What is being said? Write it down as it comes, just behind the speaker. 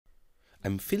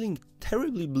I'm feeling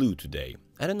terribly blue today.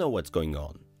 I don't know what's going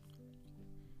on.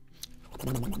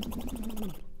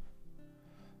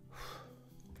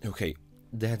 Okay,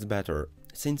 that's better.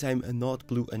 Since I'm not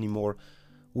blue anymore,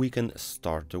 we can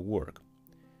start the work.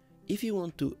 If you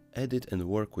want to edit and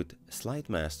work with Slide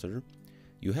Master,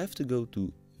 you have to go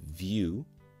to View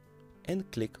and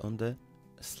click on the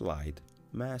Slide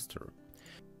Master.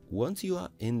 Once you are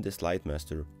in the Slide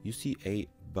Master, you see a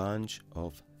bunch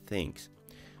of things.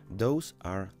 Those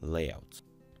are layouts.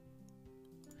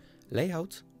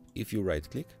 Layouts, if you right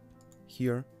click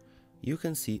here, you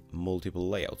can see multiple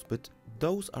layouts, but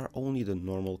those are only the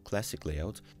normal classic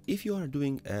layouts. If you are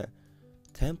doing a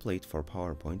template for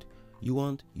PowerPoint, you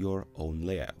want your own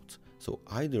layouts. So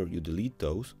either you delete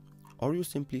those or you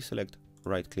simply select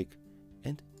right click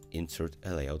and insert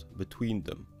a layout between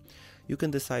them. You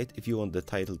can decide if you want the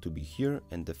title to be here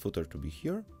and the footer to be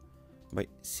here by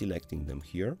selecting them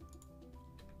here.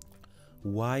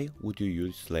 Why would you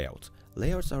use layouts?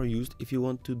 Layouts are used if you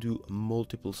want to do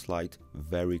multiple slides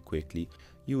very quickly.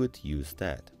 You would use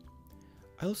that.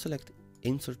 I'll select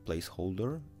Insert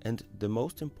Placeholder, and the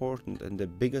most important and the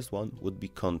biggest one would be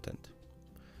content.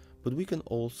 But we can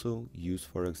also use,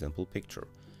 for example, picture.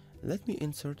 Let me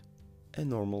insert a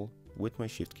normal, with my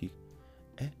shift key,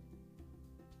 a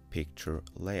picture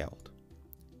layout.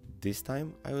 This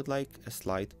time I would like a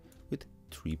slide with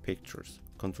 3 pictures.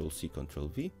 Ctrl C,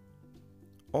 Ctrl V,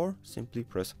 or simply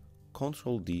press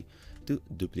Ctrl D to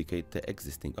duplicate the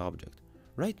existing object.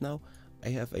 Right now I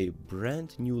have a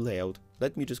brand new layout.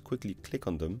 Let me just quickly click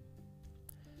on them,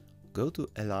 go to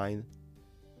Align,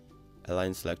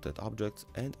 Align selected objects,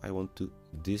 and I want to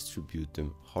distribute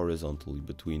them horizontally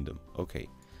between them. Okay,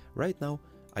 right now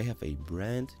I have a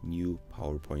brand new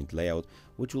PowerPoint layout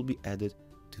which will be added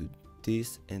to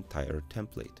this entire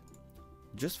template.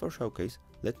 Just for showcase,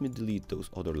 let me delete those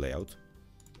other layouts,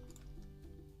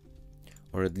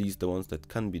 or at least the ones that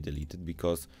can be deleted,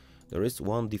 because there is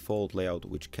one default layout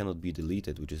which cannot be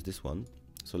deleted, which is this one.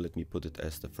 So let me put it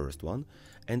as the first one,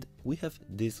 and we have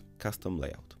this custom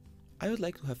layout. I would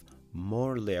like to have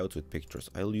more layouts with pictures.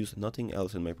 I'll use nothing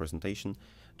else in my presentation,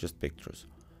 just pictures.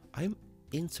 I'm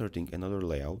inserting another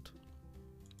layout.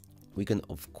 We can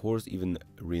of course even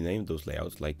rename those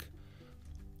layouts like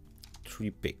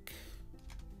 3pic,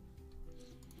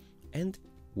 and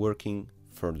working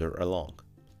further along,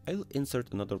 I'll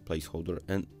insert another placeholder,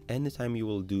 and anytime you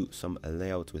will do some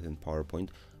layout within PowerPoint,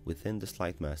 within the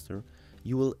Slide Master,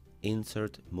 you will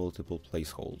insert multiple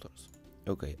placeholders.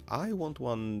 Okay, I want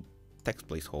one text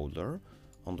placeholder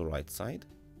on the right side.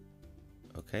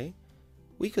 Okay,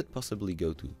 we could possibly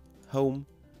go to Home,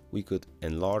 we could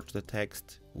enlarge the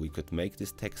text, we could make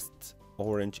this text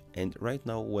orange, and right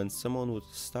now when someone would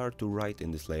start to write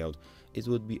in this layout, it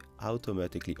would be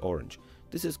automatically orange.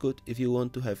 This is good if you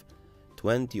want to have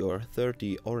 20 or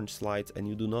 30 orange slides and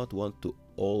you do not want to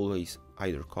always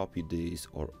either copy this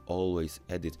or always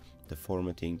edit the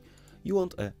formatting. You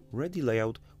want a ready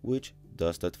layout which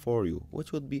does that for you,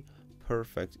 which would be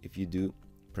perfect if you do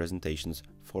presentations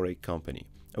for a company.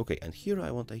 Okay, and here I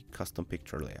want a custom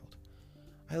picture layout.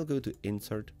 I'll go to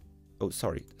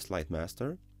Slide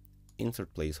Master,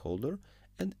 Insert Placeholder,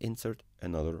 and insert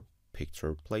another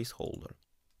picture placeholder.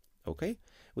 Okay,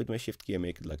 with my shift key I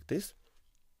make it like this.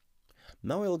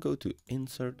 Now I'll go to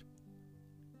Insert,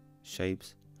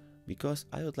 Shapes, because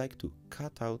I would like to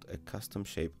cut out a custom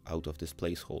shape out of this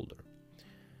placeholder.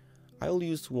 I'll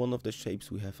use one of the shapes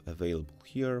we have available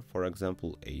here, for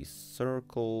example a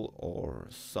circle or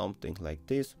something like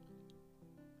this,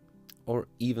 or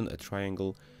even a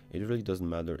triangle. It really doesn't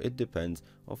matter, it depends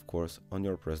of course on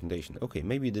your presentation. Okay,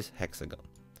 maybe this hexagon.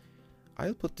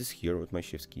 I'll put this here with my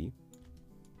shift key.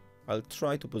 I'll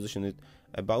try to position it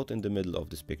about in the middle of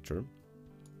this picture,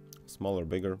 smaller,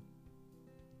 bigger,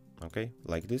 okay,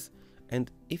 like this. And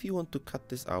if you want to cut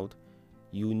this out,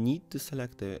 you need to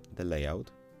select the layout,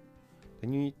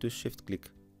 then you need to shift click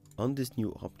on this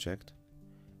new object,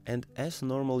 and as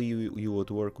normally you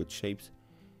would work with shapes,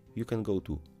 you can go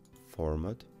to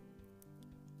Format,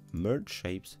 Merge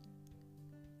Shapes,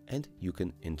 and you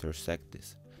can intersect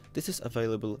this. This is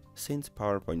available since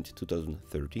PowerPoint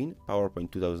 2013.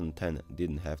 PowerPoint 2010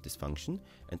 didn't have this function,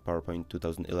 and PowerPoint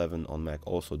 2011 on Mac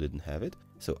also didn't have it.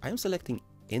 So I'm selecting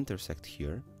Intersect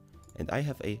here, and I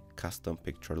have a custom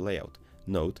picture layout.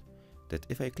 Note that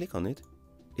if I click on it,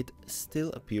 it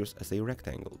still appears as a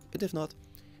rectangle. But if not,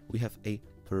 we have a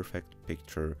perfect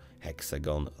picture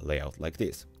hexagon layout like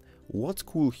this. What's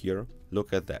cool here?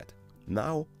 Look at that.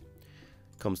 Now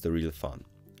comes the real fun.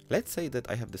 Let's say that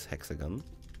I have this hexagon,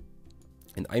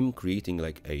 and I'm creating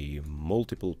like a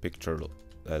multiple picture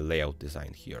layout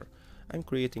design here. I'm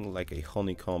creating like a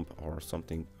honeycomb or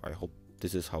something. I hope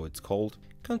this is how it's called.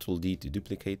 Ctrl D to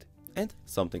duplicate, and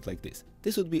something like this.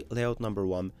 This would be layout number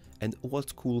 1, and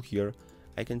what's cool here,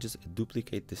 I can just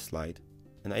duplicate this slide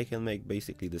and I can make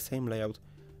basically the same layout,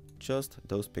 just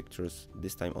those pictures,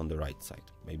 this time on the right side,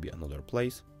 maybe another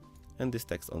place, and this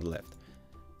text on the left.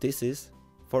 This is,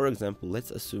 for example,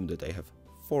 let's assume that I have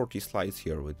 40 slides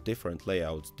here with different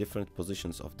layouts, different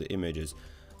positions of the images.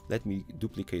 Let me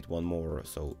duplicate one more,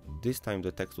 so this time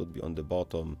the text would be on the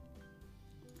bottom,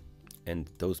 and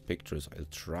those pictures, I'll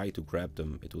try to grab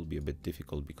them. It will be a bit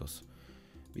difficult because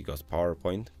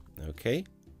PowerPoint. Okay,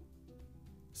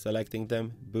 selecting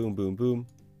them, boom, boom, boom,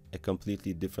 a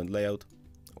completely different layout.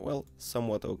 Well,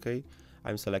 somewhat okay.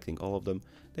 I'm selecting all of them.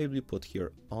 They will be put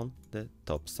here on the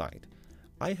top side.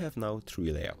 I have now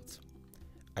 3 layouts.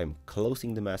 I'm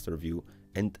closing the master view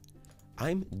and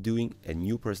I'm doing a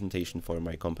new presentation for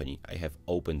my company. I have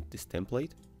opened this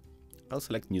template. I'll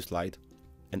select new slide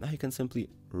and I can simply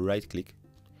right click.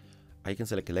 I can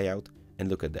select a layout and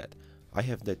look at that. I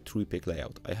have that 3-pick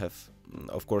layout. I have,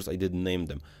 of course, I didn't name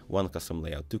them. 1 custom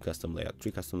layout, 2 custom layout,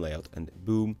 3 custom layout, and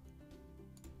boom,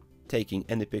 taking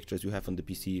any pictures you have on the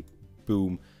PC,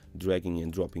 boom, dragging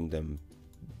and dropping them,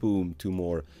 boom, 2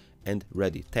 more, and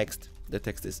ready. Text. The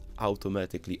text is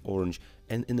automatically orange,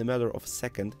 and in a matter of a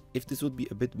second, if this would be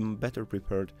a bit better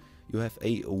prepared, you have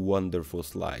a wonderful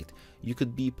slide. You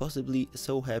could be possibly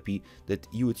so happy that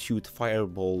you would shoot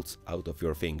firebolts out of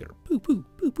your finger. Poo poo,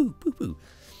 poo poo, poo poo.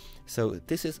 So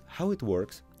this is how it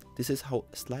works. This is how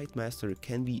Slide Master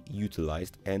can be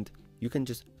utilized, and you can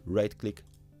just right click,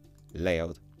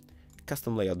 layout,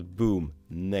 custom layout, boom,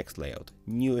 next layout,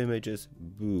 new images,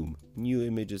 boom, new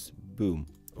images, boom.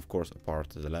 Of course, apart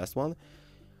to the last one,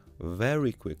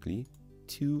 very quickly,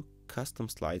 2 custom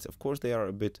slides. Of course, they are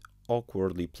a bit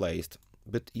awkwardly placed,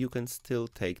 but you can still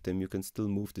take them, you can still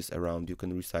move this around, you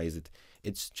can resize it.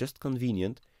 It's just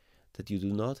convenient that you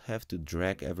do not have to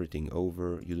drag everything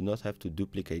over, you do not have to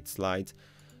duplicate slides,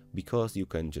 because you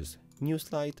can just new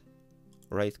slide,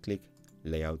 right click,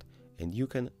 layout, and you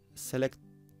can select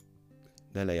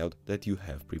the layout that you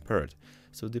have prepared.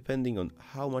 So depending on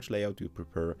how much layout you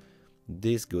prepare,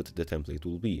 this good the template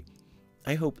will be.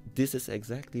 I hope this is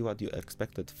exactly what you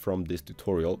expected from this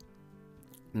tutorial.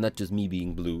 Not just me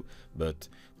being blue, but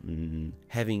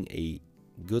having a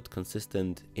good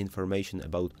consistent information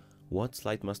about what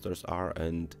Slide Masters are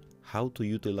and how to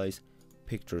utilize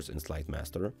pictures in Slide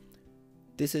Master.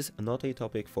 This is not a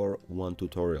topic for one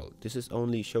tutorial. This is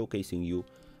only showcasing you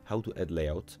how to add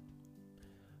layouts,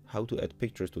 how to add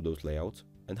pictures to those layouts,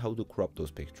 and how to crop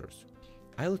those pictures.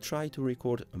 I'll try to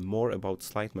record more about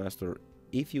Slide Master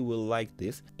if you will like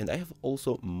this, and I have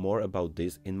also more about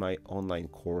this in my online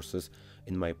courses,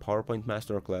 in my PowerPoint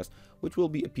masterclass, which will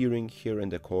be appearing here in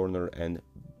the corner and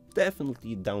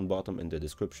definitely down bottom in the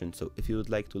description. So if you would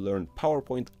like to learn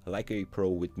PowerPoint like a pro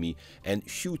with me and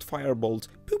shoot firebolts,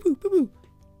 poo poo poo poo,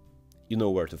 you know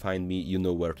where to find me, you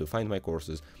know where to find my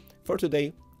courses. For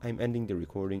today, I'm ending the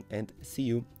recording and see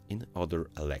you in other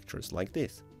lectures like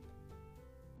this.